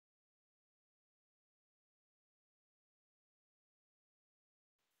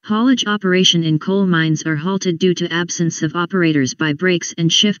Haulage operation in coal mines are halted due to absence of operators by brakes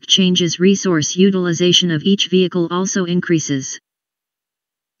and shift changes. Resource utilization of each vehicle also increases.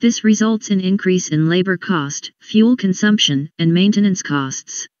 This results in increase in labor cost, fuel consumption, and maintenance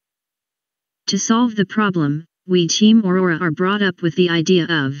costs. To solve the problem, we Team Aurora are brought up with the idea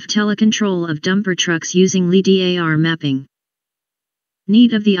of telecontrol of dumper trucks using LiDAR mapping.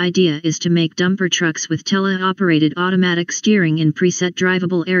 Need of the idea is to make dumper trucks with tele-operated automatic steering in preset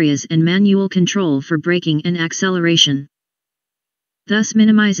drivable areas and manual control for braking and acceleration. Thus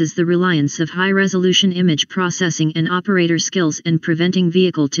minimizes the reliance of high-resolution image processing and operator skills and preventing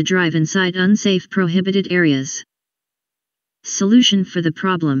vehicle to drive inside unsafe prohibited areas. Solution for the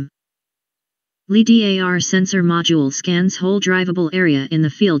problem. LiDAR sensor module scans whole drivable area in the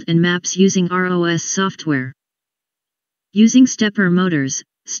field and maps using ROS software. Using stepper motors,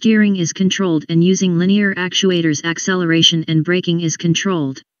 steering is controlled, and using linear actuators acceleration and braking is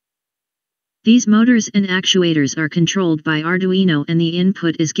controlled. These motors and actuators are controlled by Arduino and the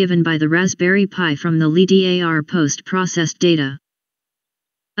input is given by the Raspberry Pi from the LiDAR post-processed data.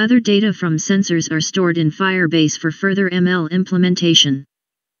 Other data from sensors are stored in Firebase for further ML implementation.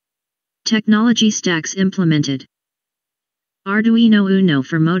 Technology stacks implemented. Arduino Uno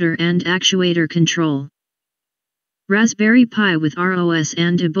for motor and actuator control. Raspberry Pi with ROS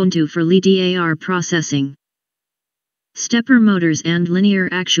and Ubuntu for LiDAR processing. Stepper motors and linear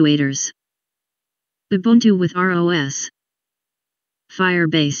actuators. Ubuntu with ROS.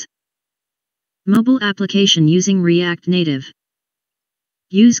 Firebase. Mobile application using React Native.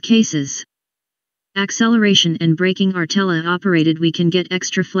 Use cases. Acceleration and braking are tele-operated. We can get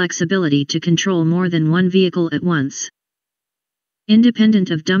extra flexibility to control more than one vehicle at once.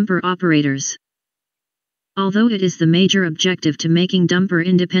 Independent of dumper operators. Although it is the major objective to making dumper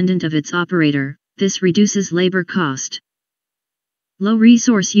independent of its operator, this reduces labor cost. Low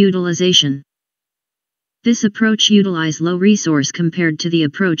resource utilization. This approach utilizes low resource compared to the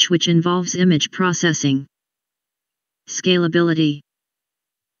approach which involves image processing. Scalability.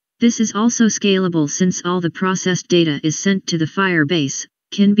 This is also scalable since all the processed data is sent to the Firebase,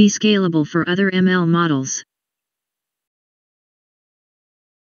 can be scalable for other ML models.